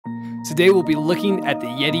Today we'll be looking at the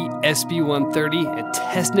Yeti SB130 and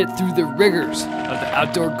testing it through the rigors of the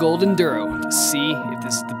Outdoor Gold Enduro to see if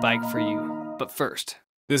this is the bike for you. But first,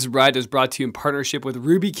 this ride is brought to you in partnership with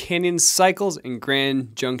Ruby Canyon Cycles in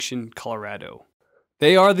Grand Junction, Colorado.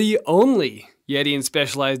 They are the only Yeti and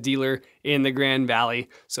Specialized dealer in the Grand Valley.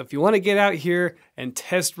 So if you want to get out here and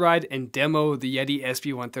test ride and demo the Yeti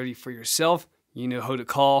SB130 for yourself, you know who to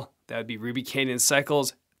call. That would be Ruby Canyon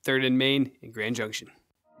Cycles, 3rd and Main in Grand Junction.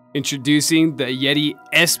 Introducing the Yeti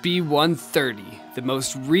SB130, the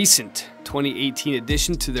most recent 2018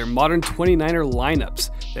 addition to their modern 29er lineups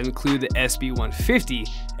that include the SB150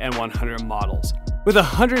 and 100 models. With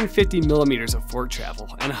 150 millimeters of fork travel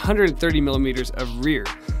and 130 millimeters of rear,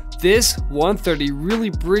 this 130 really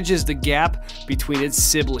bridges the gap between its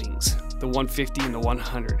siblings, the 150 and the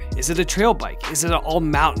 100. Is it a trail bike? Is it an all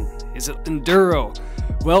mountain? Is it enduro?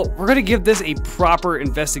 Well, we're gonna give this a proper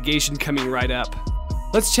investigation coming right up.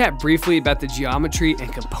 Let's chat briefly about the geometry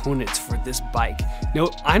and components for this bike.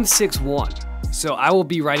 Note, I'm 6'1", so I will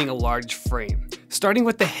be riding a large frame. Starting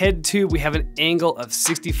with the head tube, we have an angle of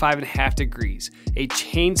 65.5 degrees, a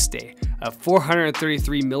chainstay of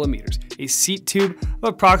 433 millimeters, a seat tube of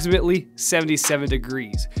approximately 77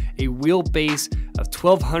 degrees, a wheelbase of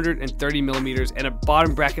 1230 millimeters, and a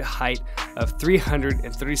bottom bracket height of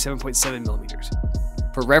 337.7 millimeters.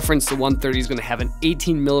 For reference, the 130 is going to have an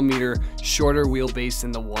 18 millimeter shorter wheelbase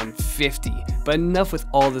than the 150. But enough with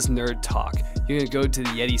all this nerd talk. You're going to go to the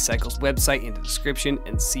Yeti Cycles website in the description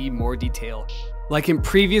and see more detail. Like in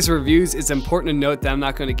previous reviews, it's important to note that I'm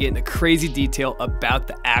not going to get into crazy detail about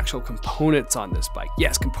the actual components on this bike.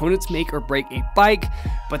 Yes, components make or break a bike,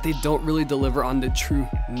 but they don't really deliver on the true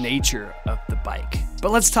nature of the bike.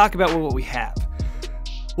 But let's talk about what we have.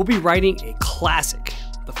 We'll be riding a classic,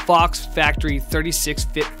 the Fox Factory 36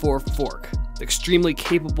 Fit 4 fork, the extremely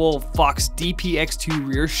capable Fox DPX2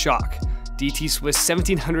 rear shock, DT Swiss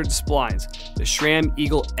 1700 splines, the SRAM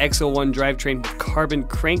Eagle X01 drivetrain with carbon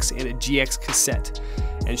cranks and a GX cassette,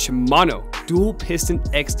 and Shimano dual piston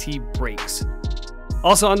XT brakes.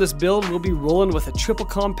 Also on this build, we'll be rolling with a triple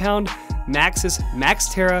compound Maxxis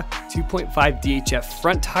Maxterra 2.5 DHF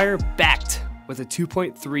front tire backed with a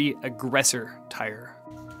 2.3 Aggressor tire.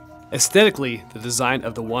 Aesthetically, the design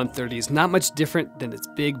of the 130 is not much different than its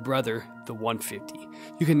big brother, the 150.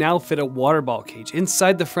 You can now fit a water ball cage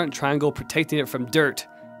inside the front triangle, protecting it from dirt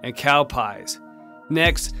and cow pies.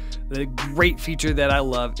 Next, the great feature that I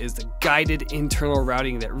love is the guided internal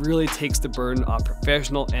routing that really takes the burden off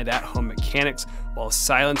professional and at-home mechanics while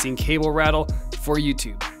silencing cable rattle for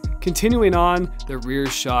YouTube. Continuing on, the rear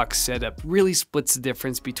shock setup really splits the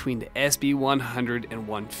difference between the SB100 and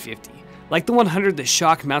 150. Like the 100, the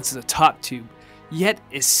shock mounts as a top tube, yet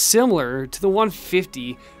is similar to the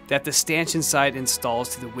 150 that the stanchion side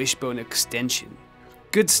installs to the wishbone extension.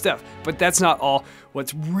 Good stuff, but that's not all.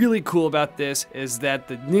 What's really cool about this is that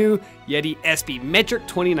the new Yeti SB Metric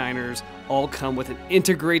 29ers all come with an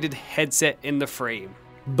integrated headset in the frame.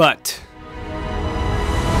 But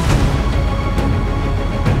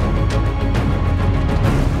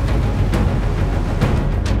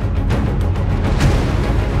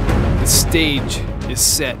the stage is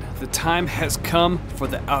set. The time has come for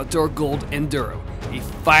the Outdoor Gold Enduro, a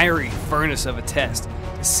fiery furnace of a test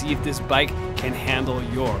to see if this bike can handle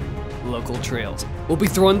your local trails. We'll be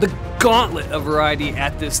throwing the gauntlet of variety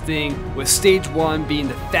at this thing, with stage 1 being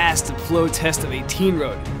the fast and flow test of a teen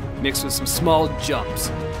road, mixed with some small jumps.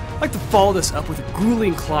 I'd like to follow this up with a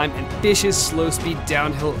grueling climb and vicious slow speed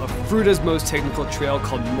downhill of Fruita's most technical trail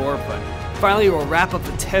called More Fun. Finally, we'll wrap up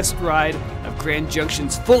the test ride of Grand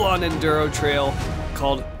Junction's full-on enduro trail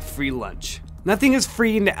called Free Lunch. Nothing is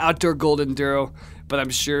free in the Outdoor Gold Enduro, but I'm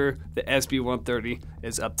sure the SB130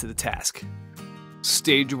 is up to the task.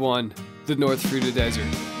 Stage 1, the North Fruita Desert.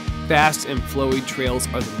 Fast and flowy trails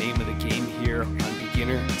are the name of the game here on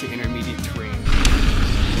beginner to intermediate terrain.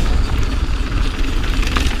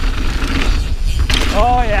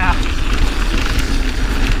 Oh yeah!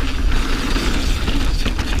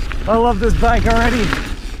 I love this bike already.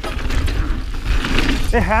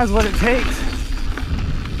 It has what it takes.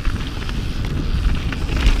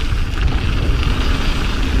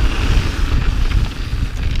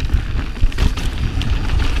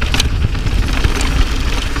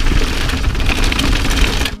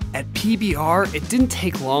 At PBR, it didn't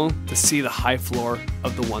take long to see the high floor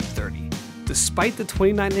of the 130. Despite the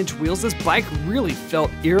 29-inch wheels, this bike really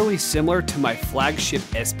felt eerily similar to my flagship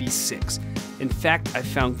SB6. In fact, I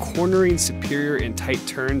found cornering superior in tight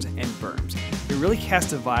turns and berms. It really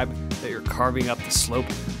casts a vibe that you're carving up the slope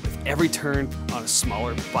with every turn on a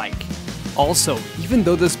smaller bike. Also, even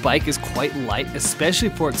though this bike is quite light, especially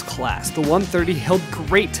for its class, the 130 held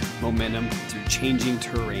great momentum through changing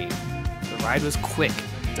terrain. The ride was quick,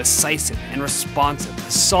 decisive, and responsive,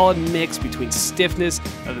 a solid mix between stiffness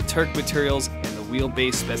of the Turk materials and the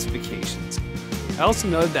wheelbase specifications. I also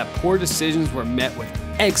noted that poor decisions were met with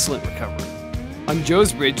excellent recovery. On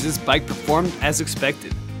Joe's Ridge, this bike performed as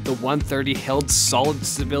expected. The 130 held solid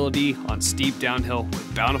stability on steep downhill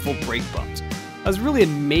with bountiful brake bumps. I was really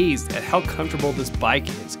amazed at how comfortable this bike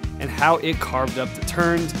is and how it carved up the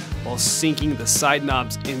turns while sinking the side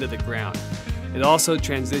knobs into the ground. It also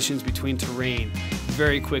transitions between terrain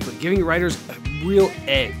very quickly, giving riders a real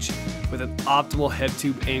edge with an optimal head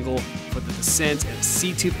tube angle for the descent and a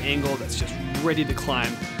C-tube angle that's just ready to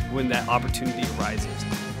climb when that opportunity arises.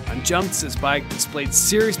 On jumps, this bike displayed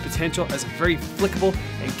serious potential as a very flickable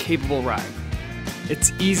and capable ride.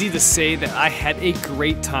 It's easy to say that I had a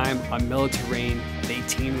great time on mellow terrain at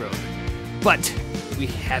 18 Road, but we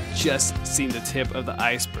have just seen the tip of the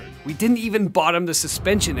iceberg. We didn't even bottom the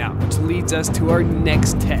suspension out, which leads us to our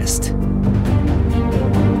next test.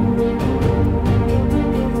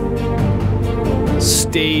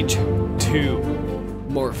 Stage 2,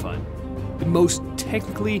 more fun. The most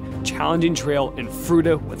technically challenging trail in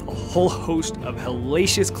Fruta with a whole host of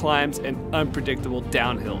hellacious climbs and unpredictable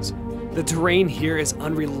downhills. The terrain here is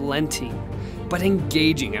unrelenting, but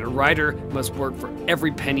engaging, and a rider must work for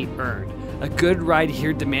every penny earned. A good ride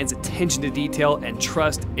here demands attention to detail and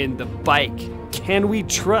trust in the bike. Can we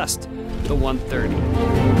trust the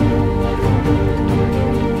 130?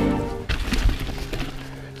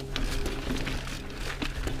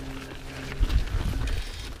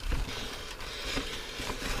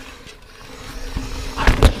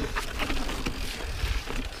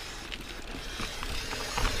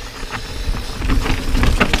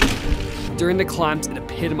 During the climbs, it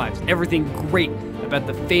epitomized everything great about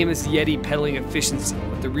the famous Yeti pedaling efficiency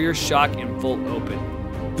with the rear shock in full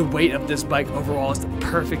open. The weight of this bike overall is the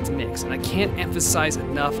perfect mix, and I can't emphasize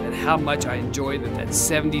enough at how much I enjoyed that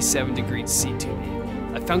 77-degree C-tube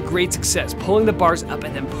angle. I found great success pulling the bars up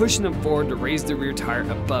and then pushing them forward to raise the rear tire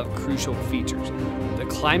above crucial features. The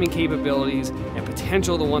climbing capabilities and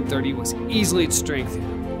potential of the 130 was easily its strength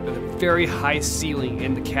with a very high ceiling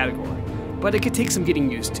in the category, but it could take some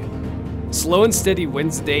getting used to. Slow and steady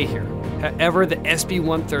wins the day here. However, the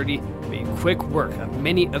SB130 made quick work of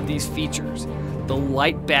many of these features. The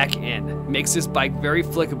light back end makes this bike very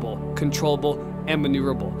flickable, controllable, and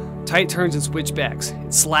maneuverable. Tight turns and switchbacks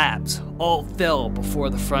and slabs all fell before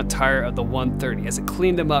the front tire of the 130 as it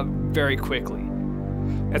cleaned them up very quickly.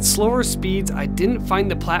 At slower speeds, I didn't find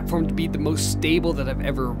the platform to be the most stable that I've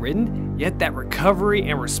ever ridden, yet that recovery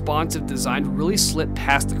and responsive design really slipped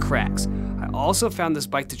past the cracks. I also found this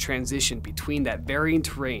bike to transition between that varying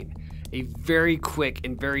terrain, a very quick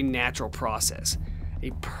and very natural process.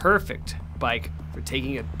 A perfect bike for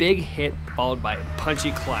taking a big hit followed by a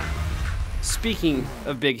punchy climb. Speaking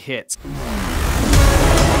of big hits,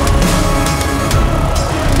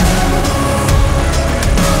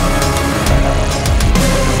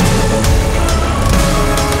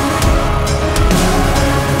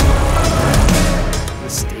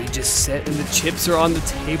 set and the chips are on the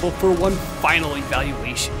table for one final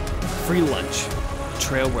evaluation. Free lunch. A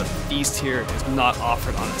trail where the feast here is not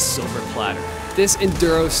offered on a silver platter. This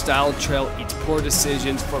enduro style trail eats poor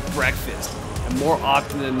decisions for breakfast, and more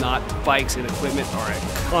often than not, bikes and equipment are at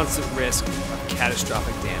constant risk of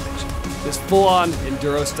catastrophic damage. This full-on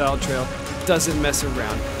enduro style trail doesn't mess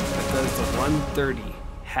around, but does the 130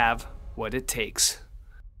 have what it takes?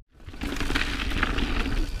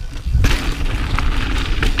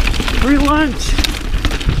 Free lunch!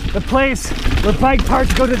 The place where bike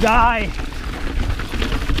parts go to die!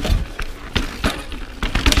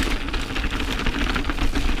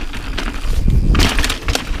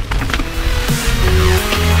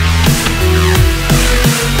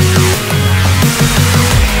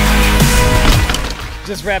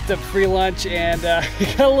 Just wrapped up free lunch and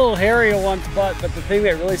it got a little hairy on one spot, but the thing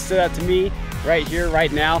that really stood out to me right here,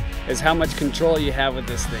 right now, is how much control you have with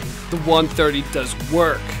this thing. The 130 does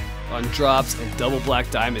work on drops and double black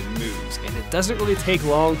diamond moves, and it doesn't really take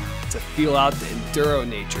long to feel out the enduro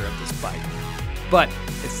nature of this bike. But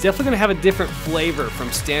it's definitely going to have a different flavor from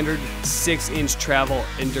standard 6-inch travel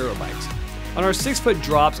enduro bikes. On our 6-foot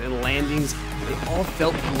drops and landings, they all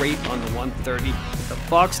felt great on the 130 with the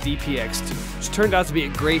Fox DPX2, which turned out to be a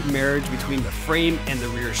great marriage between the frame and the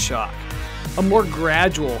rear shock. On more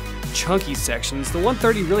gradual, chunky sections, the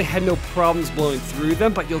 130 really had no problems blowing through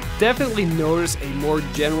them, but you'll definitely notice a more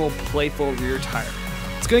general playful rear tire.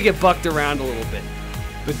 It's going to get bucked around a little bit.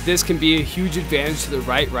 but this can be a huge advantage to the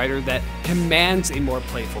right rider that commands a more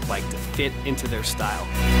playful bike to fit into their style.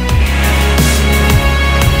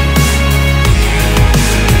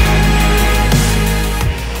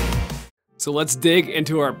 So let's dig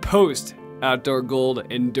into our post Outdoor Gold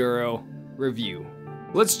Enduro review.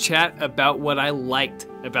 Let's chat about what I liked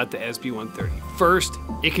about the SB130. First,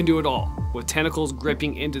 it can do it all, with tentacles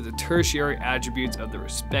gripping into the tertiary attributes of the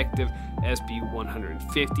respective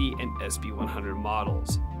SB150 and SB100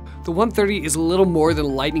 models. The 130 is a little more than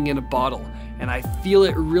lightning in a bottle, and I feel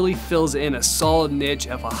it really fills in a solid niche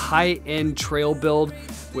of a high-end trail build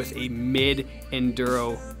with a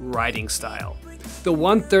mid-enduro riding style. The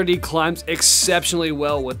 130 climbs exceptionally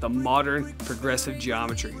well with the modern progressive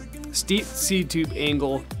geometry, steep C-tube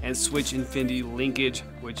angle, and switch infinity linkage,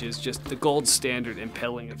 which is just the gold standard in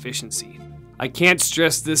pedaling efficiency. I can't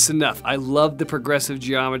stress this enough. I love the progressive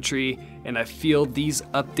geometry, and I feel these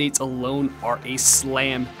updates alone are a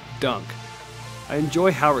slam dunk. I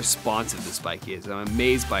enjoy how responsive this bike is. I'm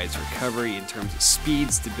amazed by its recovery in terms of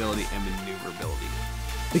speed, stability, and maneuverability.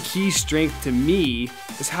 The key strength to me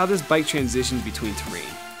is how this bike transitions between terrain.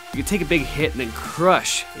 You can take a big hit and then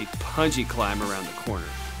crush a punchy climb around the corner.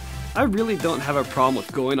 I really don't have a problem with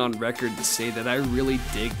going on record to say that I really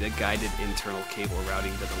dig the guided internal cable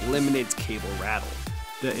routing that eliminates cable rattle.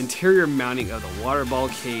 The interior mounting of the water bottle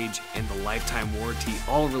cage and the lifetime warranty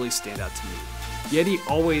all really stand out to me. Yeti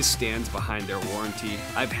always stands behind their warranty.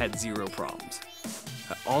 I've had zero problems.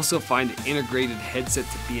 I also find the integrated headset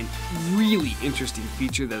to be a really interesting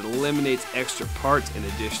feature that eliminates extra parts and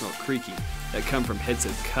additional creaking that come from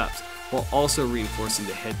headset cups, while also reinforcing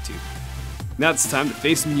the head tube. Now it's time to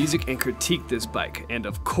face some music and critique this bike, and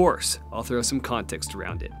of course, I'll throw some context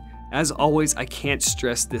around it. As always, I can't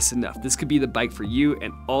stress this enough. This could be the bike for you,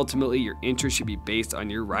 and ultimately your interest should be based on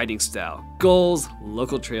your riding style, goals,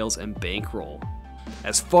 local trails, and bankroll.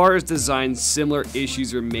 As far as design, similar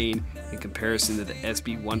issues remain in comparison to the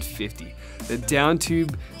SB150. The down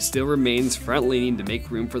tube still remains front-leaning to make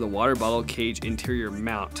room for the water bottle cage interior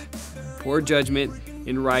mount. Poor judgment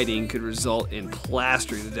in riding could result in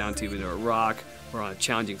plastering the down tube into a rock or on a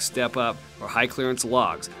challenging step up or high clearance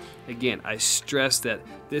logs. Again, I stress that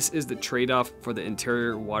this is the trade-off for the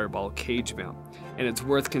interior water bottle cage mount, and it's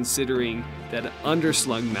worth considering that an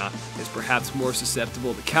underslung mount is perhaps more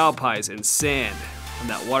susceptible to cow pies and sand on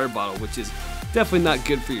that water bottle, which is definitely not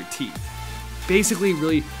good for your teeth. Basically,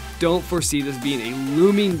 really don't foresee this being a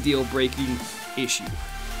looming deal-breaking issue.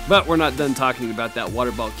 But we're not done talking about that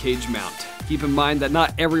water bottle cage mount. Keep in mind that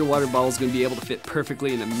not every water bottle is going to be able to fit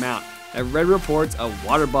perfectly in a mount. I've read reports of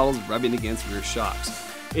water bottles rubbing against rear shocks.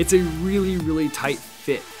 It's a really tight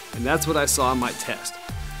fit, and that's what I saw in my test.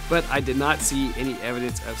 But I did not see any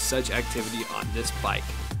evidence of such activity on this bike.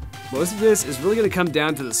 Most of this is really going to come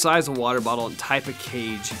down to the size of water bottle and type of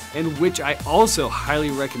cage, and which I also highly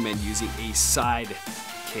recommend using a side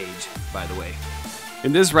cage, by the way.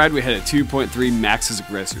 In this ride we had a 2.3 Maxxis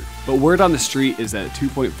Aggressor, but word on the street is that a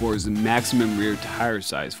 2.4 is the maximum rear tire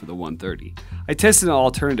size for the 130. I tested an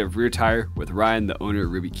alternative rear tire with Ryan, the owner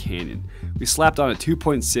of Ruby Canyon. We slapped on a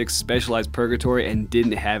 2.6 Specialized Purgatory and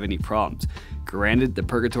didn't have any problems. Granted, the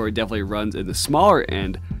Purgatory definitely runs in the smaller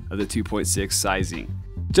end of the 2.6 sizing.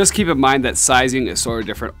 Just keep in mind that sizing is sort of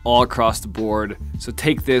different all across the board, so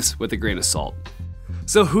take this with a grain of salt.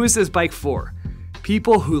 So who is this bike for?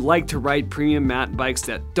 People who like to ride premium mountain bikes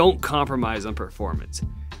that don't compromise on performance.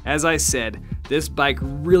 As I said, this bike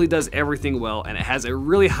really does everything well, and it has a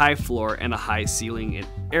really high floor and a high ceiling in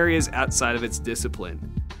areas outside of its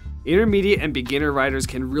discipline. Intermediate and beginner riders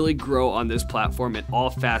can really grow on this platform in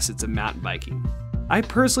all facets of mountain biking. I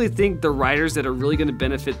personally think the riders that are really going to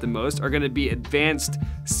benefit the most are going to be advanced,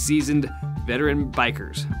 seasoned, veteran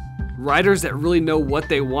bikers. Riders that really know what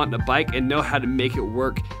they want in a bike and know how to make it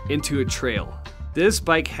work into a trail. This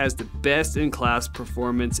bike has the best-in-class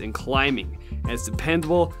performance in climbing, and it's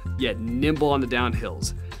dependable yet nimble on the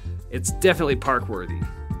downhills. It's definitely park worthy.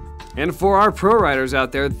 And for our pro riders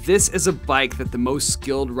out there, this is a bike that the most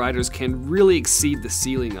skilled riders can really exceed the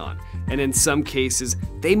ceiling on, and in some cases,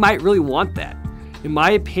 they might really want that. In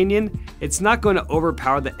my opinion, it's not going to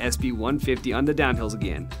overpower the SB150 on the downhills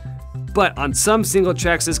again. But on some single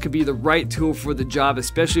tracks, this could be the right tool for the job,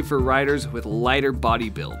 especially for riders with lighter body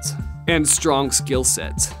builds and strong skill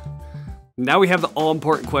sets. Now we have the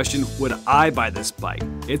all-important question, would I buy this bike?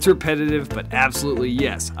 It's repetitive, but absolutely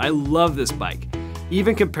yes. I love this bike,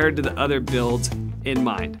 even compared to the other builds in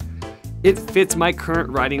mind. It fits my current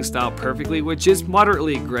riding style perfectly, which is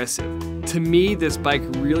moderately aggressive. To me, this bike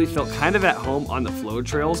really felt kind of at home on the flow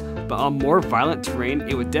trails, but on more violent terrain,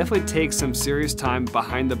 it would definitely take some serious time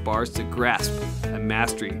behind the bars to grasp a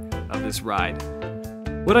mastery of this ride.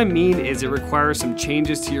 What I mean is it requires some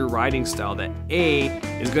changes to your riding style that A,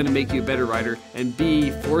 is going to make you a better rider, and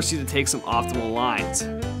B, force you to take some optimal lines.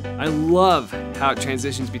 I love how it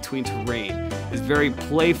transitions between terrain. It's very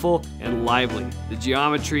playful and lively. The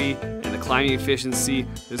geometry and the climbing efficiency,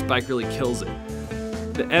 this bike really kills it.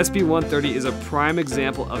 The SB130 is a prime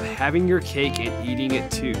example of having your cake and eating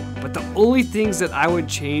it too. But the only things that I would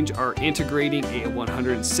change are integrating a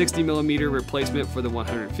 160mm replacement for the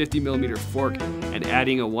 150mm fork and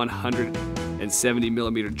adding a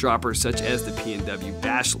 170mm dropper such as the P&W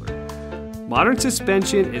Bachelor. Modern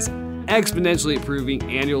suspension is exponentially improving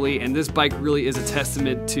annually, and this bike really is a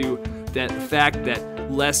testament to the fact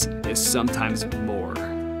that less is sometimes more.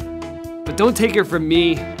 But don't take it from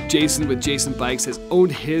me, Jason with Jason Bikes has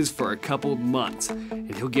owned his for a couple months,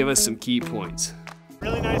 and he'll give us some key points.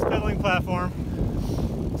 Really nice pedaling platform,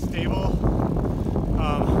 stable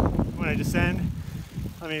when I descend.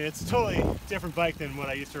 I mean, it's a totally different bike than what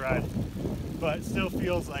I used to ride, but it still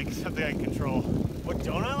feels like something I can control. What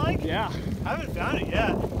don't I like? Yeah. I haven't found it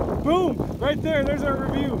yet. Boom! Right there, there's our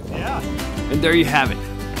review. Yeah. And there you have it.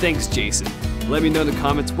 Thanks, Jason. Let me know in the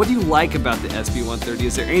comments, what do you like about the SB130?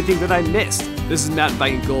 Is there anything that I missed? This is Mountain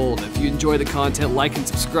Biking Gold. If you enjoy the content, like and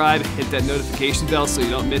subscribe, hit that notification bell so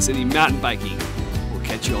you don't miss any mountain biking. We'll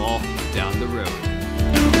catch you all down the road.